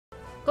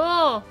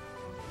Cool.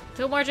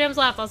 2 more gyms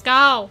left. Let's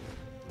go.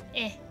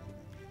 Eh.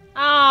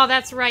 Oh,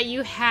 that's right.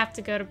 You have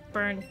to go to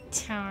Burn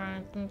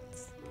Tower. In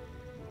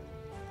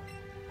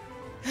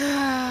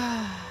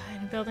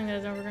a building that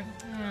is overgrown.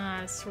 Ah,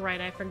 that's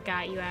right. I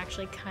forgot you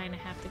actually kind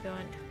of have to go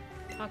and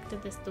talk to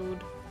this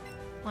dude.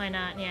 Why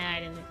not? Yeah,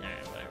 I didn't think.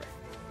 Alright, whatever.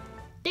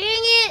 Dang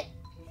it!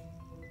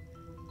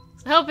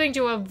 Helping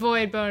to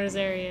avoid bonus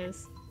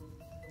areas.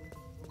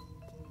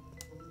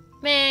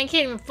 Man,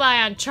 can't even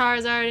fly on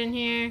Charizard in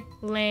here.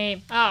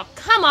 Lame. Oh,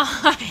 come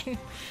on!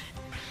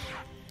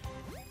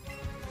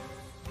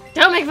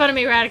 Don't make fun of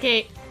me,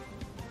 Eradicate!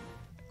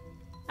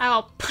 I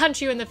will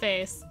punch you in the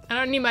face. I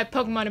don't need my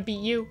Pokemon to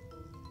beat you.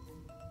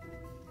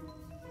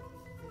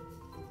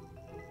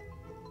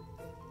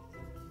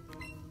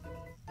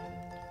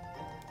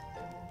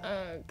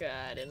 Oh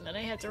god, and then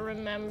I have to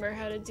remember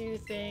how to do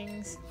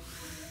things.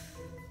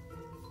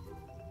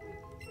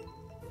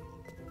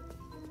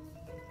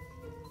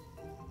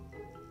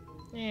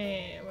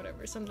 Yeah,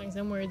 whatever. Something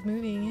somewhere is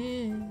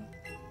moving.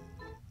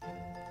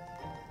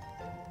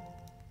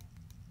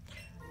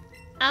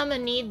 I'ma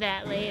need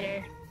that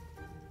later.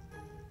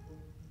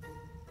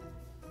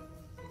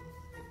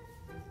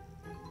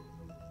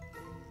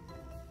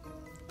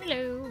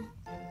 Hello.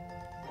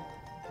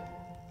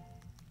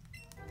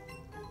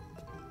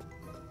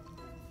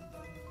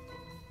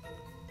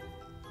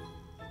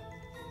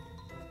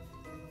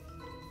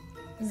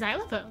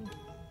 Xylophone.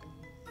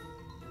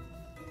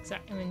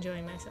 Sorry, I'm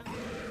enjoying myself.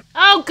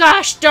 Oh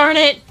gosh darn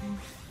it!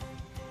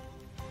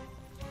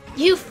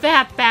 You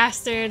fat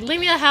bastard!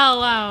 Leave me the hell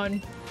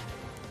alone!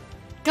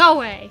 Go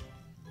away!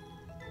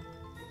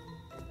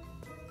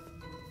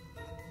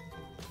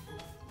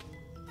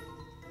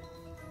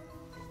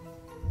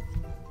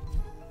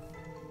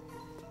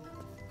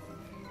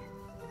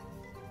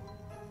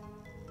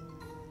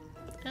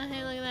 Oh,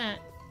 hey, look at that.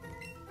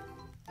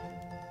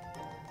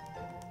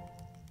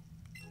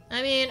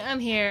 I mean, I'm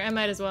here. I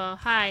might as well.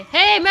 Hi.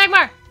 Hey,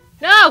 Magmar!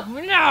 No!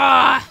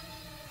 No!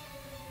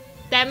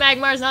 That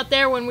Magmar's not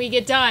there when we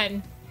get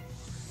done.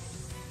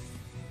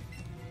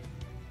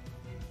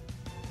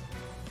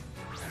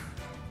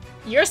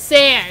 You're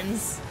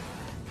Sans.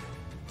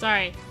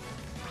 Sorry.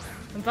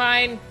 I'm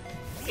fine.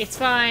 It's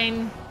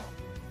fine.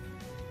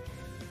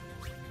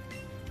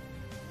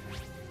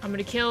 I'm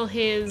gonna kill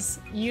his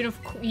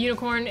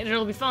unicorn and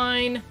it'll be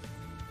fine.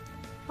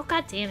 Oh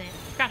god damn it.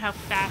 I forgot how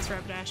fast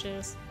Rapidash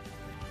is.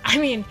 I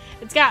mean,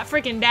 it's got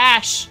freaking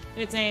Dash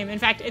in its name. In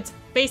fact, it's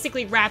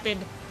basically Rapid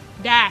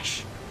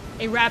Dash.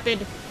 A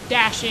rapid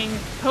dashing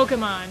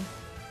Pokemon.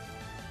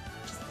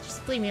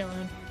 Just leave me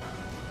alone.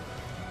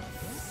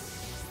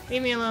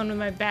 Leave me alone with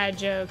my bad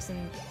jokes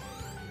and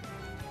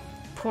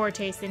poor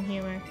taste in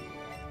humor.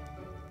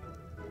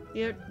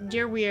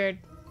 You're weird.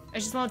 I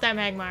just want that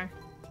Magmar.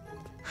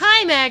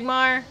 Hi,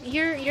 Magmar!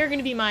 You're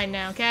gonna be mine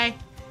now, okay?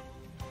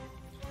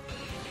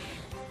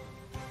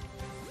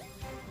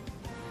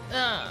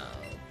 Oh,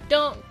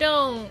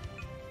 don't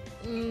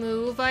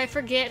move. I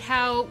forget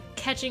how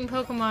catching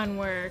Pokemon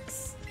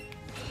works.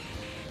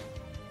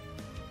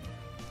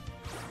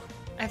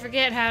 I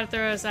forget how to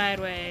throw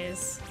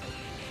sideways.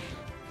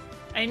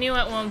 I knew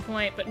at one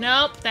point, but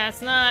nope,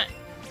 that's not.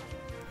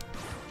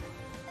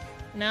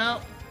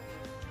 Nope.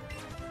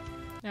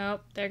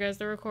 Nope, there goes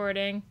the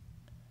recording.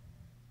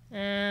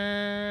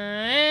 And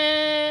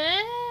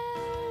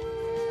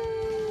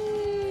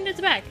it's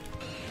back.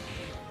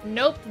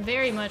 Nope,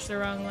 very much the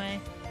wrong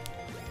way.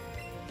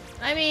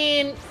 I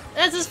mean,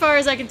 that's as far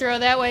as I can throw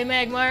that way,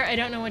 Magmar. I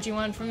don't know what you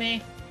want from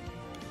me.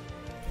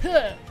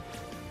 Huh.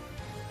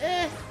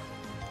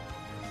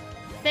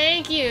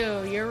 Thank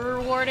you. You're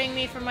rewarding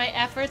me for my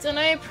efforts, and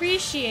I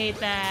appreciate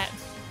that.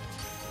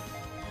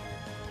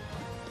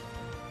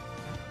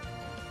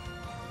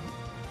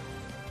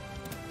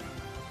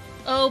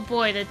 Oh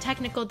boy, the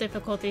technical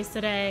difficulties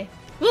today.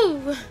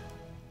 Woo!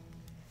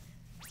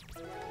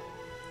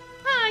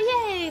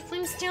 Ah, yay!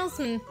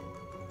 Flimstilsman.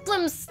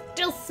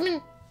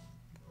 Flimstilsman.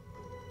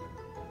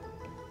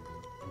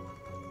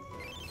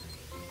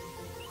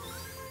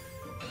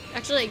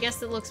 Actually, I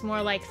guess it looks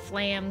more like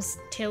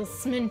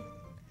Flamstilsman.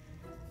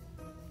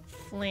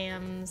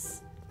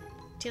 Flams.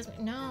 Tilsman.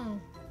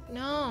 No.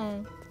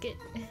 No. Get.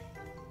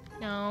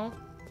 No.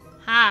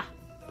 Ha!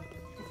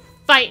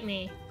 Fight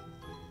me!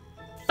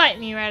 Fight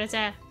me,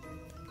 Rattata!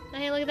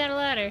 Hey, look at that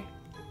ladder.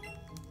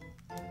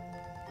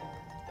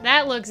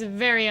 That looks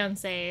very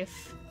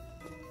unsafe.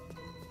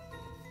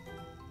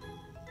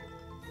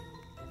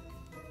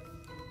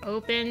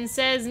 Open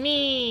says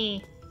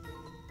me!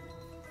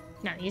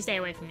 No, you stay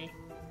away from me.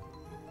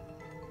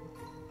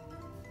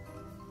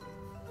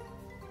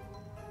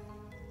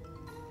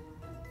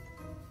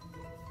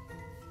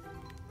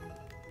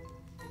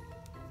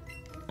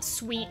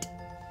 Sweet.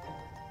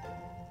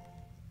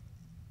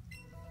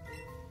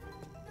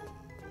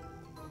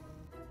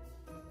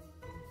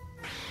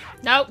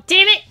 No,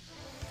 damn it!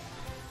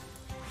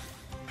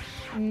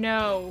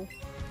 No.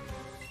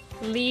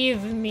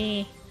 Leave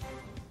me.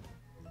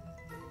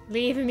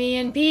 Leave me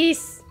in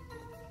peace.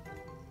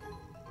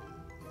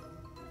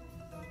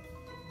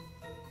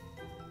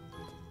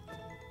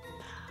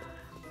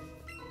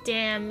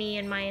 Damn me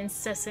and my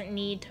incessant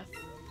need to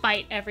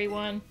fight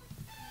everyone.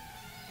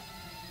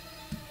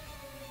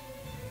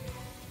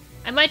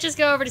 I might just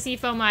go over to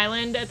Seafoam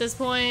Island at this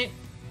point,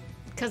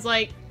 because,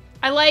 like,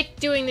 I like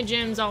doing the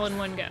gyms all in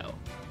one go.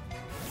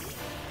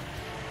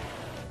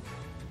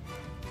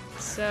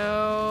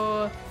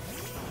 So,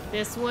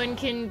 this one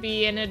can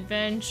be an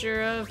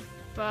adventure of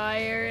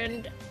fire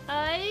and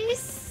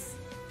ice?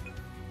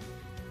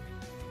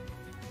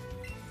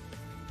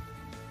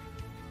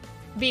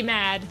 Be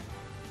mad.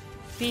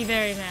 Be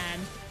very mad.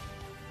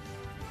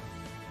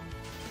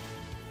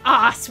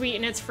 Ah, sweet,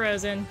 and it's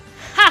frozen.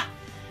 Ha!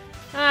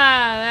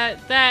 Ah,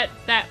 that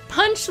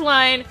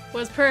punchline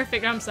was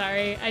perfect. I'm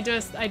sorry. I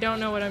don't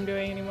know what I'm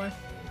doing anymore.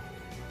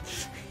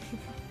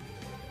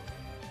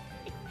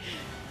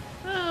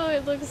 Oh,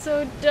 it looks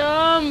so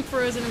dumb,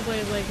 frozen in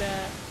place like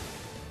that.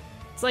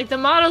 It's like the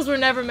models were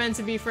never meant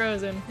to be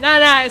frozen.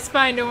 Nah, it's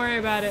fine, don't worry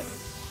about it.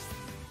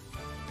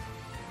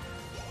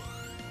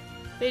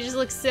 They just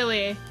look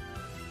silly.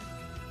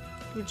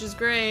 Which is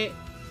great.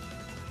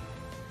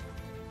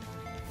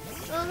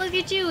 Oh, look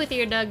at you with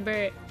your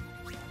Dugbert.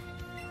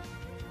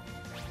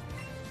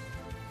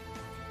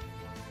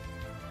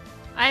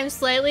 I'm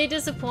slightly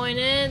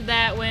disappointed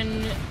that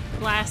when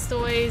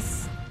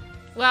Blastoise,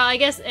 well, I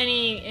guess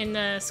any in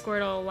the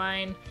Squirtle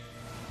line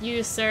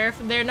use Surf,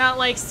 they're not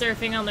like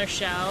surfing on their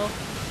shell.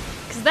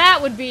 Because that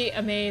would be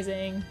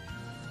amazing.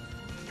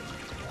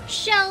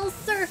 Shell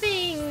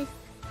surfing!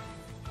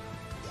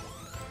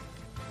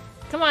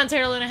 Come on,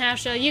 Turtle in a Half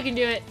Shell, you can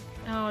do it.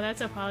 Oh,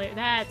 that's a poly.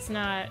 That's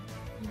not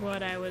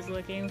what I was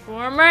looking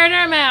for.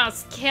 Murder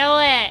Mouse! Kill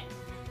it!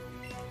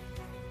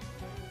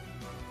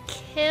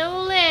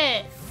 Kill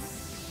it!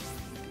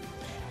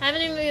 I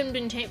haven't even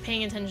been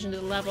paying attention to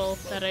the level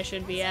that I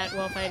should be at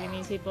while fighting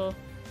these people.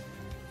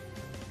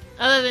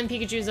 Other than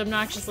Pikachu's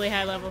obnoxiously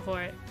high level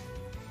for it.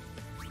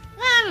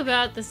 I'm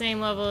about the same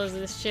level as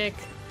this chick.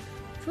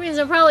 Which means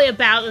I'm probably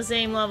about the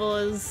same level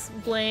as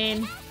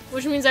Blaine.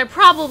 Which means I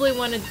probably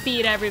want to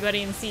beat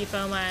everybody in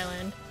Seafoam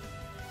Island.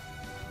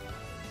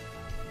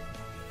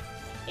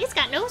 It's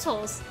got nose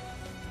holes.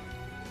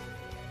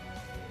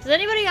 Does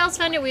anybody else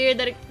find it weird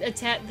that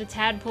the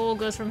tadpole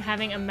goes from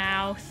having a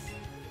mouth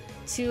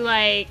to,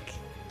 like,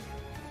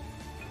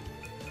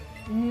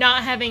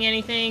 not having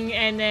anything,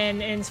 and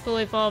then in its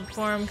fully evolved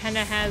form kind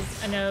of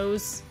has a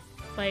nose?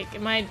 Like,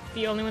 am I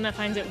the only one that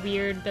finds it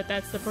weird that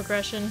that's the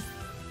progression?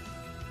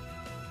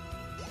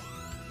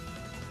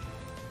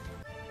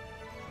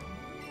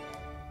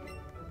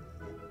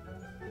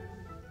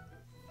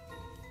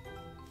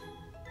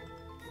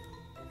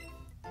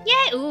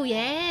 Yay! Ooh,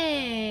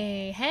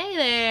 yay! Hey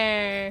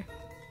there!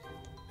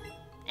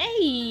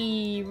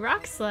 Hey!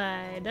 Rock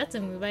Slide! That's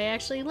a move I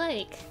actually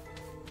like.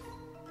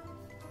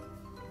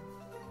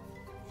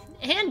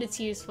 And it's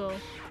useful.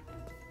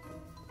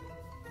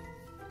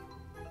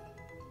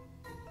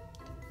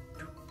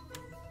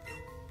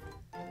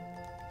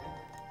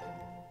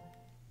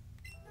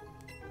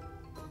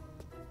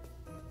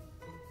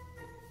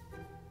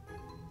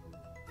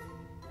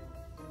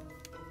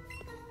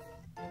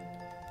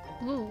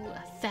 Ooh,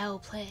 foul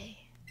play.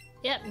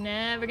 Yep,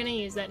 never gonna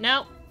use that.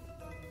 Nope.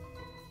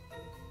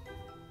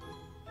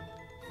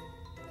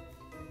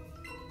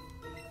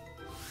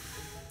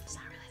 It's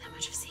not really that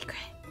much of a secret.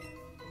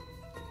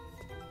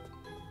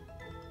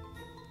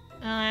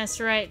 Oh, that's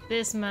right,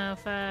 this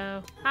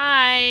mofo.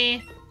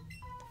 Hi!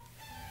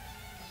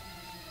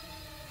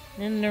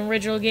 In the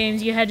original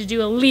games, you had to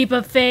do a leap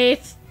of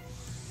faith.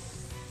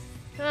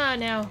 Oh,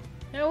 now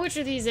which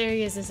of these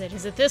areas is it?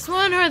 Is it this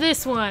one or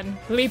this one?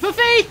 Leap of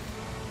faith!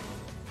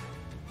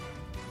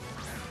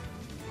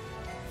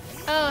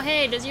 Oh,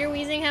 hey, does your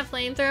Weezing have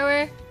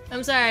flamethrower?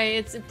 I'm sorry,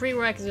 it's a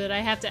prerequisite. I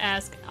have to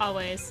ask,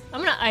 always.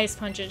 I'm gonna ice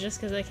punch it just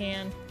because I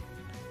can.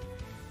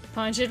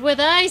 Punch it with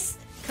ice!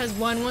 Because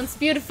one wants to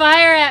spew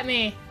fire at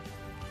me!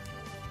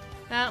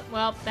 Oh,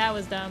 well, that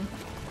was dumb.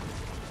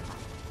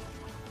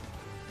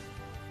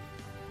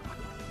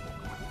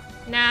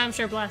 Nah, I'm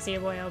sure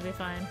Blastier Boy will be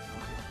fine.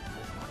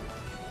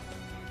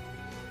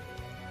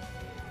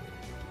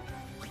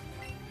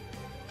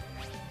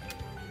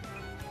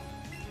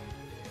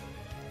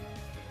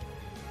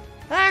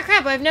 Ah,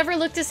 crap, I've never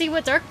looked to see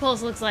what Dark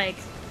Pulse looks like.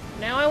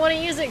 Now I want to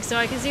use it so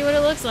I can see what it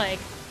looks like.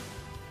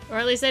 Or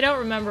at least I don't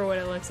remember what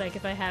it looks like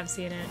if I have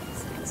seen it.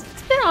 It's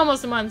been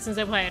almost a month since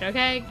I played,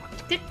 okay?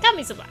 Cut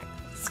me some slack.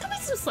 Just cut me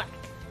some slack.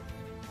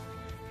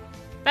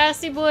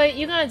 Basti Boy,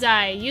 you're gonna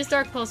die. Use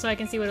Dark Pulse so I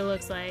can see what it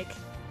looks like.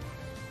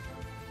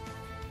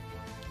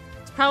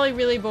 It's probably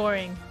really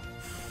boring.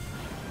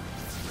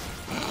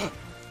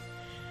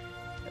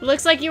 It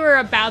looks like you were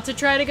about to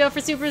try to go for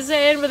Super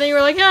Saiyan, but then you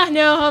were like, ah,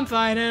 no, I'm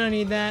fine. I don't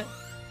need that.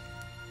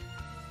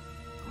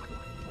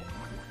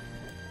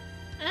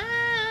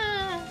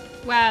 Ah.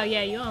 Wow,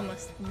 yeah, you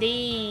almost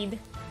died.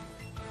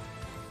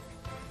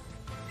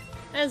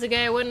 That's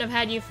okay, I wouldn't have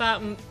had you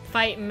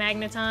fight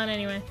Magneton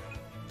anyway.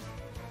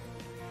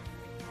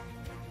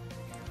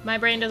 My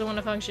brain doesn't want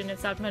to function. It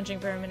stopped punching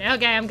for a minute.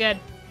 Okay, I'm good.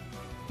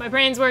 My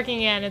brain's working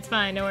again. It's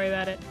fine. Don't worry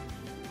about it.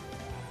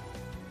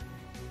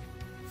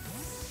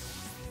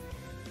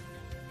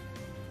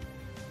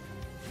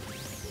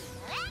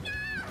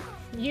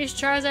 use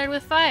Charizard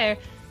with fire.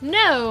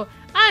 No!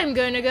 I'm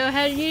going to go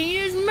ahead and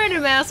use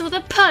Murder Mouse with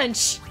a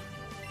punch!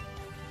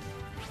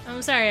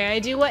 I'm sorry, I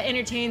do what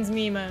entertains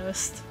me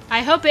most.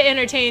 I hope it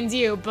entertains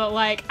you, but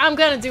like, I'm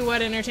gonna do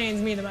what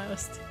entertains me the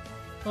most.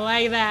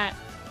 Like that.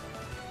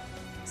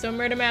 So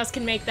Murder Mouse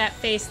can make that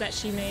face that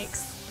she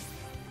makes.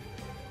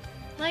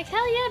 Like,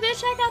 hell yeah,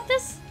 bitch, I got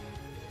this!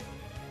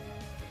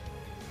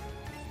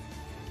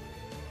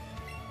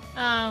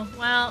 Oh,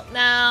 well,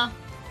 no.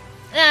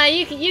 Nah,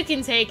 you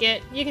can take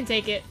it. You can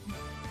take it.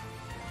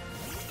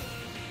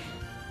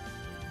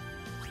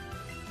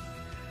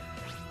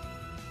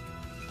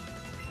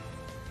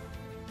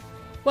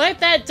 Wipe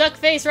that duck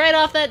face right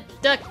off that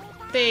duck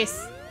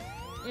face.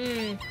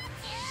 Mmm.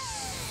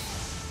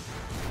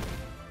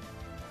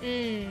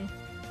 Mmm.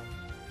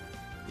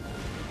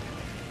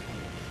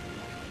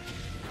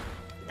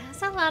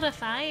 That's a lot of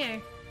fire.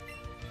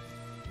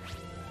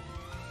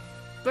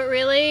 But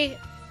really,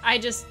 I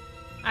just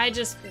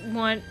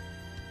want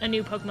a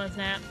new Pokemon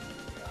Snap.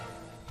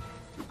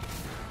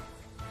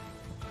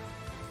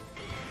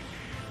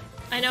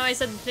 I know I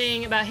said the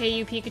thing about Hey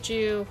You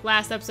Pikachu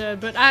last episode,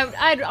 but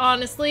I'd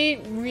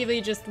honestly really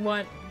just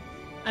want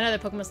another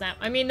Pokemon Snap.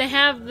 I mean, they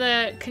have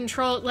the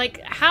control, like,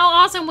 how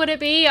awesome would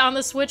it be on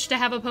the Switch to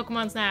have a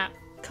Pokemon Snap?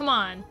 Come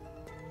on.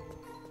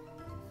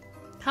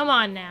 Come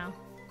on now.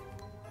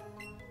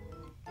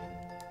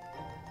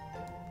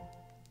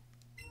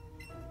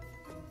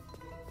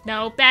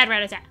 No, bad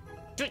Rattata.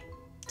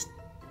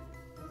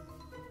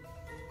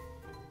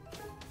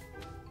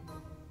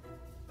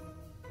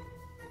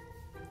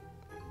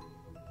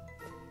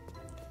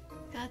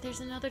 God, there's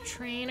another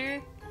trainer.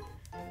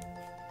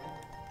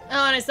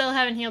 Oh, and I still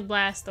haven't healed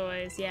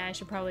Blastoise. Yeah, I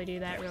should probably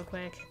do that real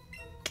quick.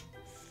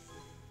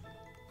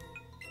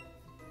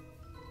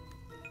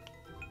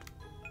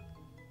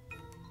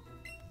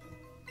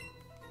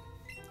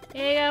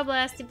 Here you go,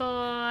 Blasty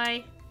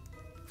boy.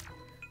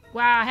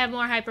 Wow, I have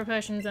more hyper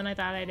potions than I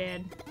thought I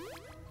did.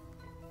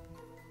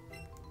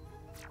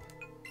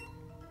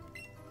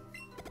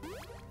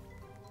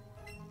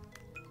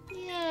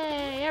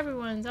 Yay,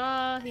 everyone's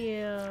all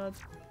healed.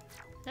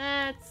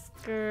 That's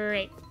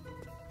great.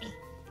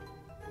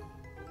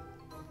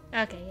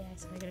 Okay, yeah,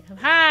 so I'm gonna come.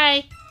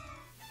 Hi!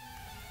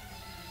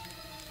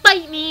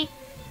 Bite me!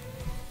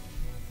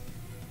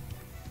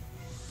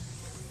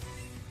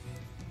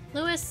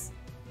 Luis,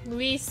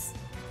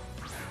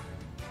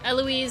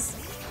 Eloise,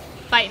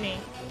 bite me.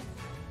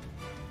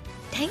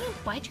 Dang it,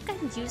 why'd you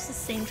guys use the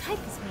same type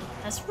as me?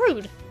 That's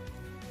rude.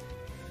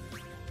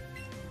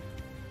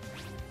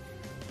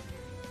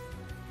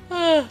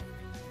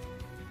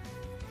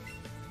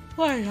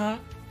 Why not?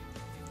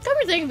 Come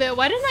to think of it,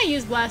 why didn't I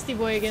use Blasty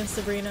Boy against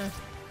Sabrina?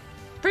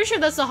 Pretty sure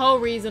that's the whole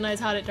reason I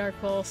taught it Dark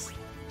Pulse.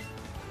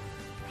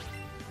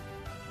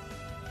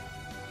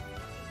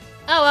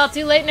 Oh well,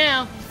 too late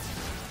now.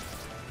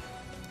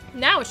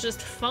 Now it's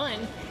just fun.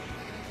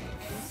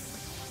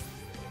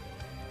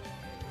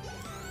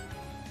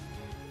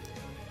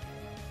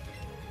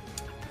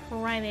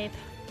 Primeape.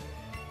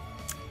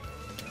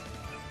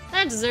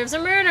 That deserves a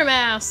Murder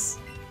Mouse.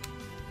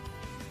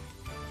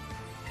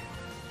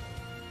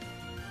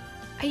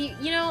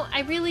 You know,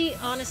 I really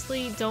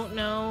honestly don't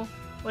know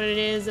what it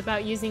is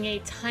about using a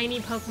tiny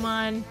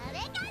Pokemon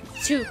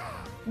to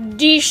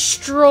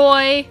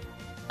destroy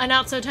a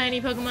not so tiny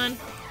Pokemon.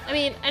 I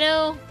mean, I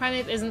know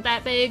Primeape isn't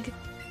that big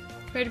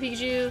compared to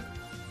Pikachu,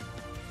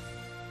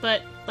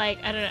 but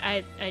like, I don't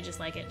know, I just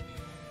like it.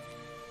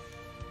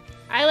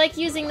 I like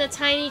using the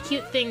tiny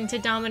cute thing to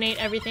dominate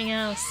everything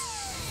else.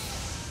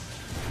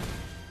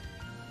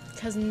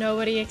 Because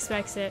nobody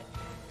expects it.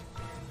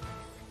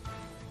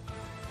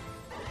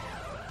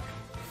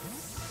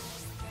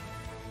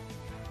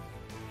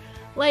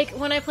 Like,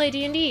 when I play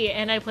D&D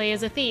and I play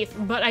as a thief,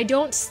 but I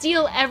don't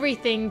steal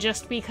everything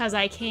just because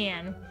I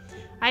can.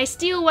 I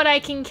steal what I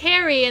can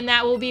carry and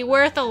that will be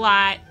worth a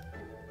lot.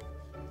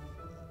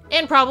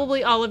 And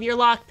probably all of your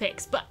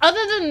lockpicks. But other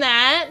than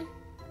that...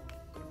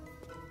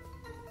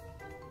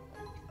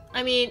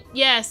 I mean,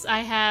 yes, I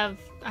have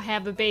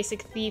a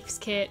basic thief's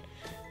kit,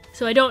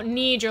 so I don't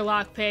need your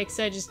lockpicks.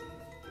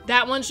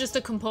 That one's just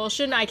a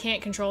compulsion. I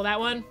can't control that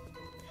one.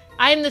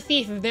 I am the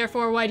thief,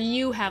 therefore why do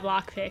you have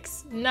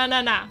lockpicks?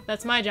 Nah.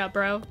 That's my job,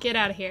 bro. Get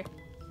out of here.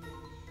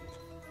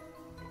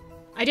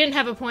 I didn't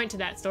have a point to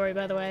that story,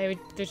 by the way.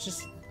 There's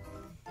just...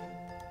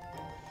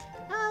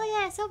 Oh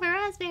yeah, silver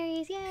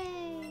raspberries,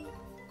 yay!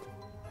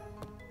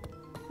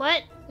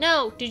 What?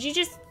 No, did you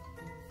just...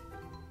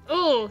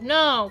 Oh,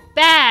 no,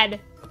 bad!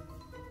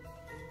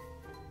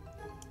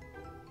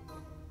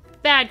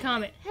 Bad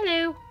Comet.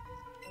 Hello.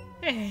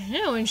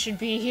 No one should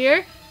be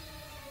here.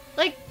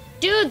 Like,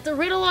 dude, the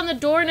riddle on the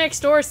door next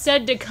door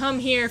said to come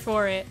here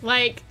for it.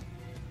 Like,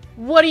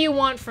 what do you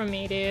want from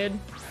me, dude?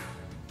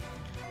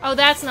 Oh,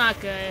 that's not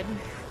good.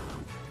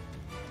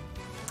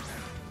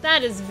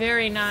 That is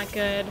very not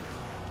good.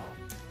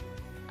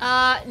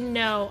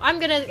 No. I'm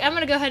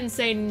gonna go ahead and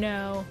say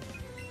no.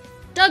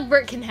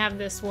 Dugbert can have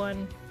this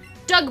one.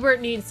 Dugbert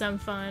needs some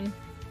fun.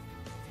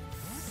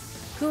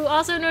 who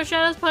also knows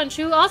Shadow's Punch,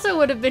 who also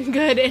would have been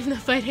good in the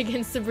fight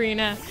against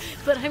Sabrina.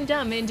 But I'm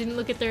dumb and didn't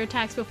look at their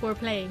attacks before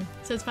playing,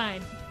 so it's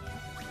fine.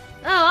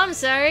 Oh, I'm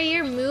sorry,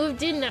 your move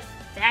didn't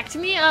affect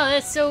me? Oh,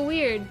 that's so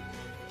weird.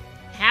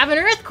 Have an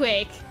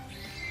earthquake!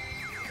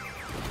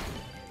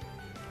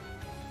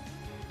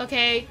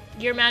 Okay,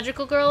 your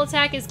magical girl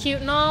attack is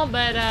cute and all,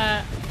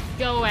 but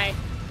go away.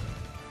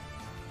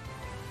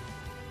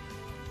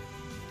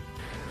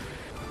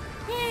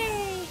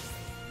 Yay!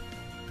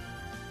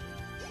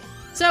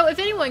 So, if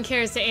anyone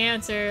cares to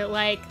answer,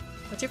 like,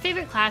 what's your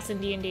favorite class in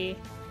D&D?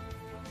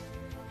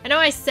 I know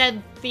I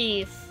said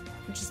Thief,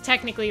 which is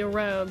technically a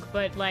rogue,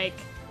 but, like,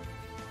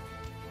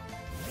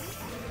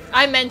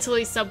 I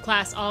mentally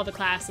subclass all the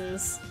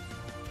classes.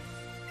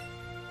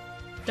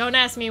 Don't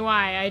ask me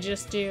why, I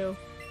just do.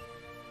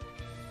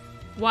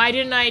 Why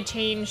didn't I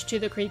change to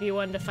the creepy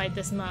one to fight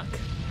this muck?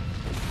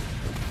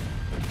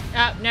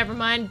 Oh, never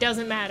mind,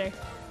 doesn't matter.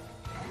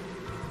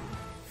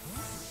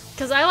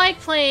 Because I like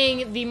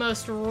playing the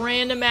most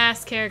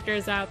random-ass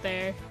characters out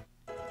there.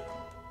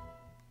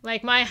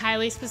 Like my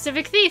highly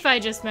specific thief I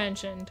just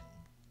mentioned.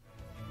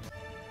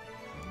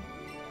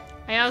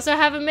 I also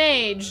have a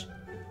mage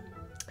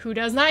who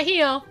does not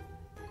heal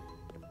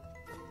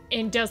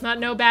and does not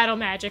know battle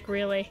magic,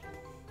 really.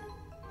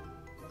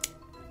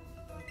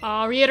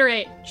 I'll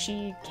reiterate,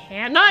 she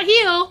cannot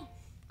heal.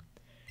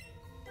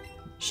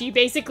 She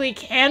basically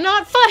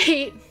cannot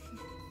fight.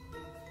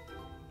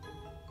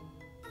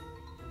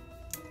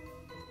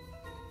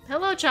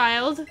 Hello,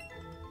 child.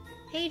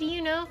 Hey, do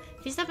you know,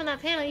 if you step on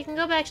that panel, you can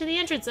go back to the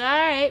entrance.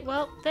 Alright,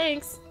 well,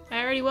 thanks.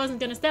 I already wasn't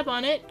gonna step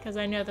on it, because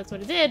I know that's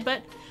what it did,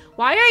 but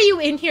why are you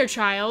in here,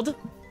 child?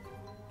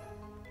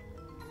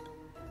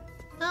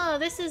 Oh,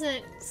 this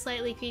isn't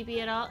slightly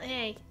creepy at all.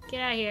 Hey, get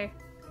out of here.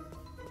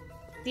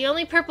 The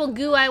only purple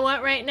goo I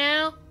want right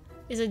now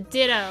is a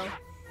ditto.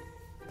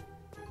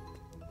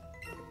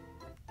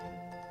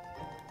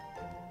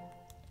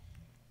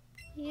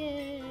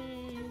 Yay.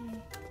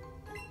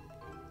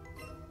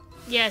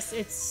 Yes,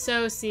 it's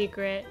so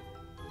secret.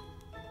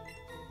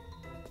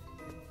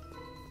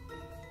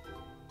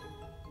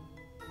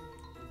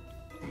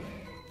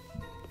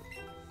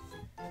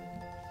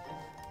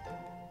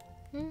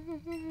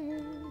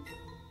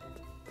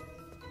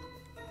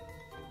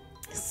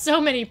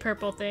 So many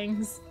purple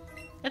things.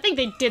 I think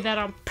they did that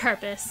on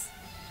purpose.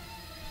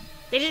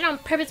 They did it on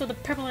purpose with the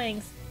purple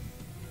things.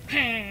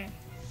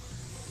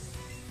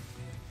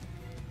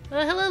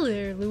 Well, hello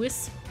there,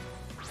 Lewis.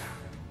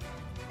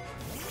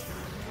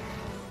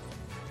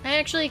 I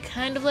actually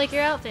kind of like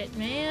your outfit,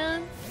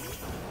 man.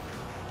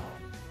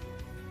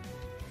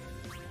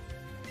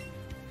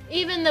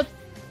 Even the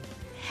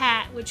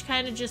hat, which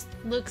kind of just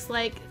looks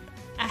like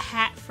a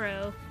hat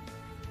fro.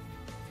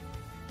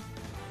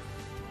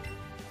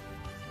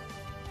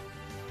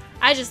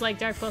 I just like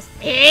dark pulse.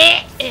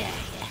 Yeah,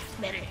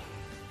 better.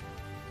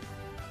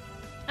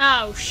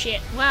 Oh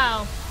shit,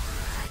 wow.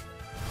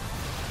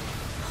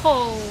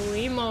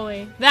 Holy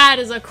moly. That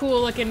is a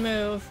cool looking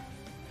move.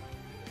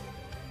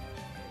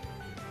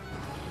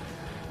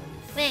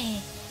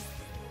 Man.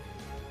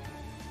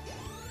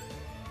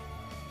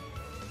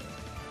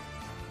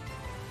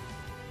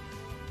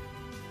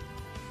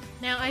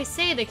 Now, I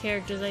say the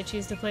characters I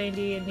choose to play in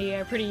D&D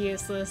are pretty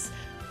useless,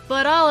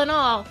 but all in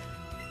all,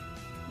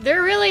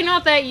 they're really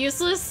not that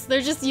useless. They're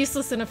just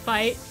useless in a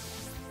fight.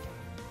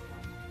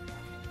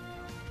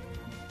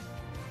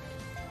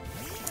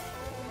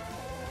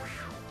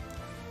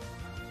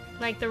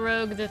 Like the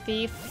rogue, the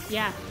thief.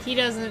 Yeah, he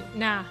doesn't,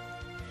 nah.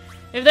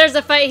 If there's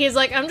a fight, he's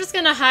like, I'm just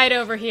gonna hide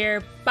over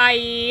here.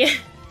 Bye.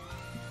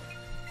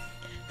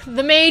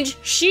 The mage,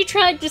 she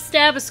tried to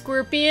stab a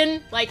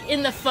scorpion, like,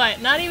 in the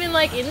foot. Not even,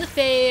 like, in the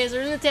face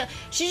or in the tail.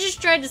 She just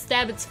tried to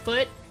stab its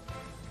foot.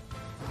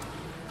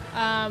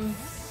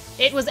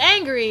 It was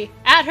angry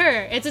at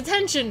her. Its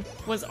attention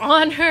was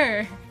on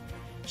her.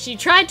 She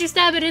tried to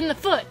stab it in the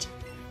foot.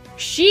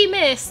 She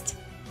missed.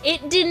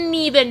 It didn't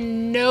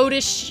even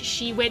notice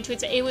she went to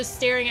its... It was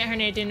staring at her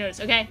and it didn't notice,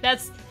 okay?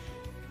 That's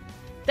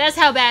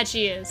how bad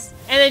she is.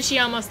 And then she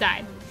almost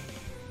died.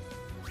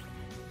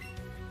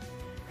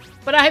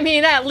 But I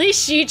mean, at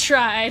least she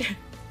tried.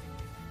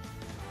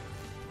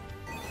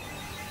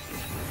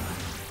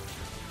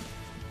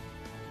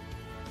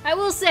 I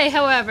will say,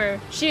 however,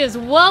 she is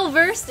well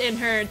versed in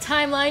her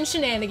timeline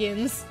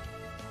shenanigans.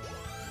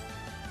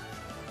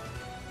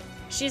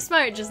 She's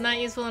smart, just not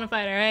useful in a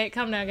fight, alright?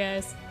 Come now,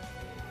 guys.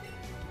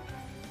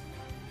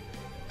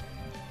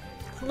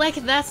 Like,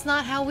 that's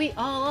not how we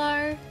all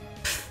are.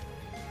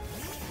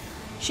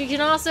 She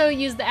can also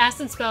use the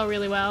acid spell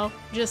really well,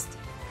 just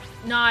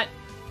not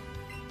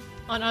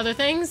on other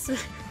things.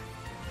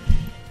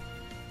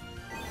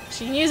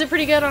 She can use it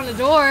pretty good on a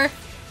door.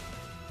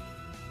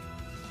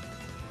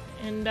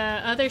 And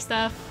other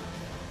stuff.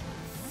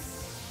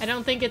 I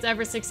don't think it's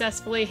ever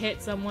successfully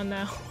hit someone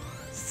though.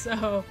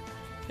 So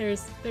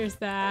there's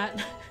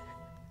that.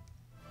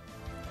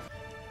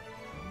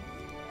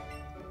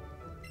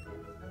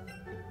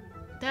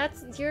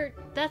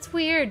 That's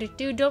weird.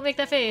 Dude, don't make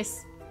that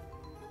face.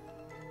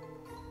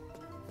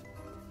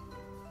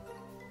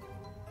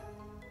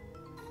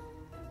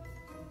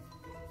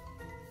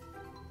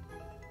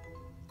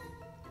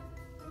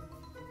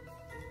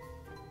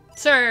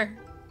 Sir,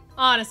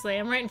 honestly,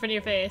 I'm right in front of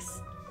your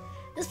face.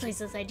 This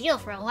place is ideal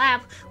for a lab.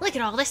 Look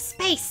at all this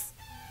space.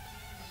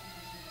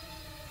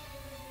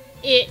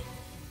 It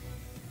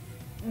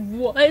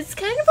was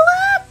kind of a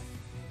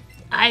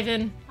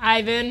lab?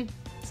 Ivan,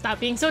 stop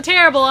being so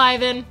terrible,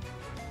 Ivan.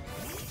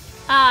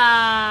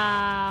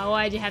 Ah,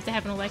 why'd you have to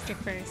have an electric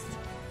first?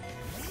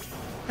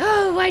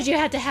 Oh, why'd you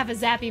have to have a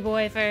zappy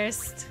boy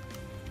first?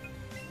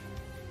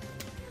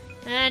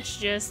 That's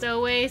just a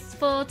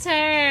wasteful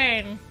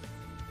turn.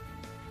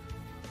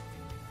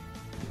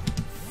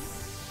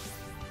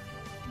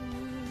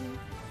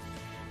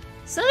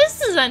 So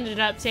this has ended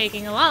up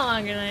taking a lot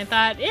longer than I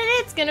thought.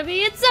 It's gonna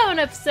be its own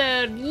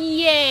episode.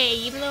 Yay!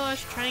 Even though I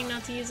was trying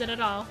not to use it at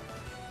all.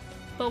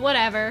 But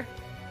whatever.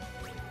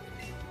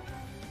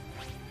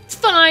 It's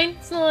fine.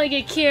 It's not like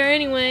I care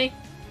anyway.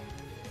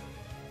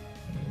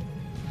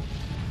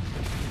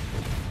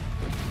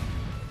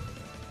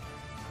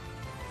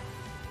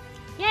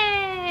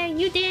 Yay!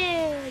 You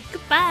did!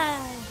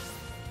 Goodbye!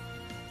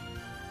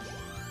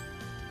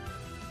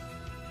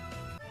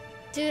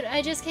 Dude,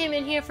 I just came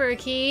in here for a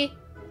key.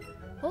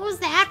 What was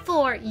that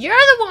for? You're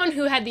the one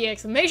who had the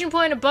exclamation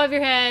point above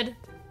your head.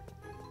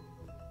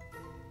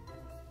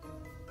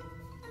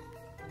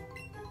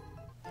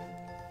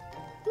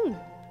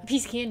 A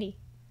piece of candy.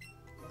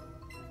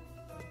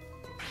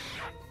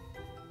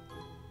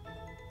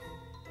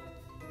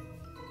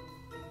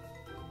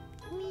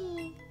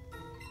 Me.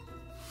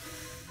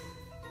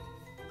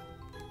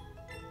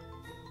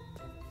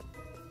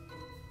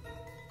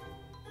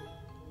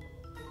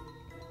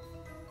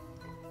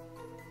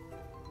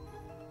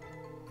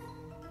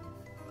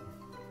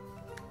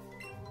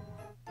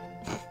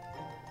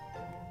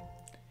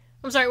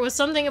 I'm sorry, was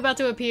something about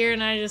to appear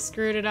and I just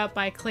screwed it up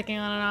by clicking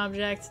on an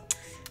object?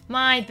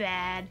 My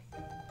bad.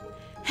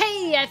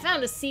 Hey, I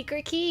found a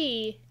secret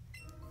key.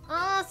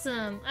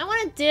 Awesome. I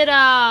want a ditto.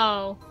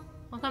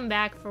 I'll come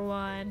back for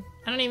one.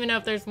 I don't even know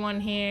if there's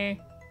one here.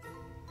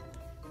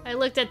 I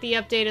looked at the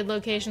updated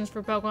locations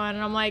for Pokemon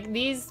and I'm like,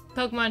 these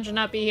Pokemon should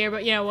not be here,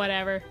 but yeah,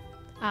 whatever.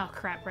 Oh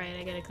crap, right,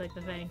 I gotta click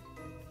the thing.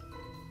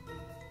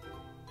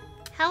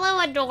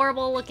 Hello,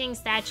 adorable looking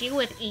statue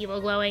with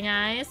evil glowing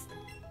eyes.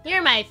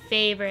 You're my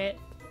favorite.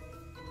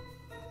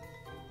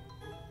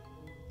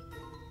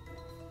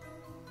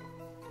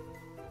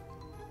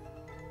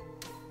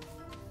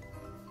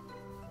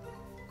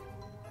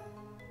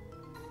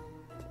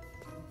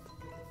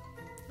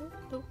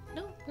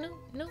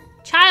 No.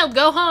 Child,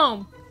 go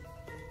home!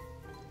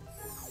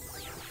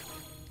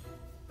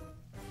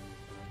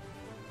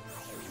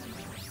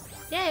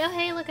 Yay, oh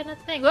hey, look at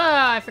that thing. Whoa,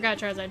 I forgot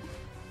Charizard.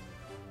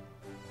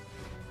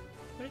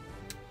 What?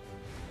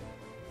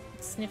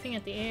 It's sniffing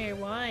at the air,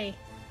 why?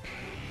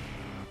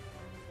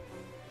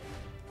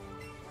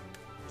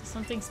 Does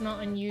something smell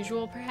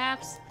unusual,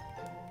 perhaps?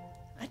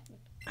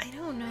 I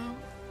don't know.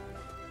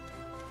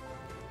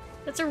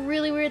 That's a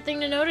really weird thing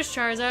to notice,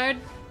 Charizard.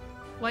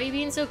 Why are you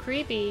being so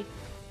creepy?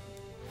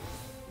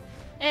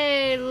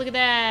 Hey, look at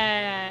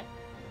that!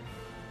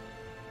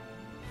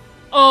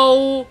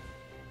 Oh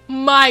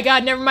my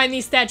god, never mind,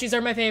 these statues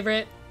are my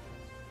favorite.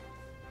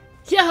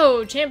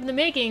 Yo, champ in the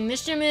making,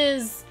 this gym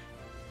is...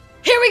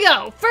 Here we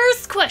go!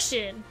 First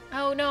question!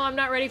 Oh no, I'm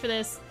not ready for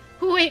this.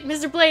 Wait,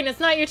 Mr. Blaine,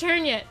 it's not your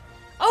turn yet.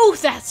 Oh,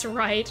 that's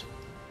right!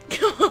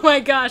 Oh my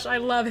gosh, I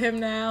love him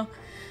now.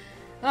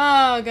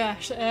 Oh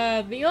gosh,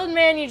 the old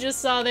man you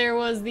just saw there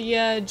was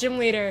the gym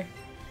leader,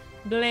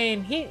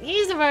 Blaine.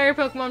 He's a fire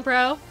Pokemon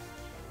pro.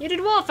 You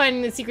did well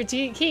finding the secret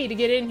key to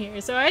get in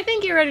here, so I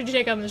think you're ready to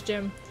take on this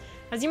gym.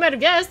 As you might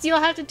have guessed, you'll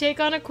have to take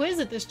on a quiz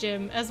at this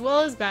gym, as well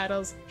as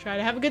battles. Try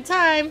to have a good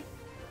time.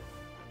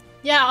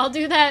 Yeah, I'll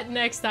do that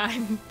next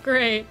time.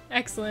 Great.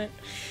 Excellent.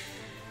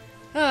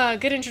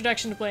 Good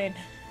introduction to Blaine.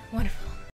 Wonderful.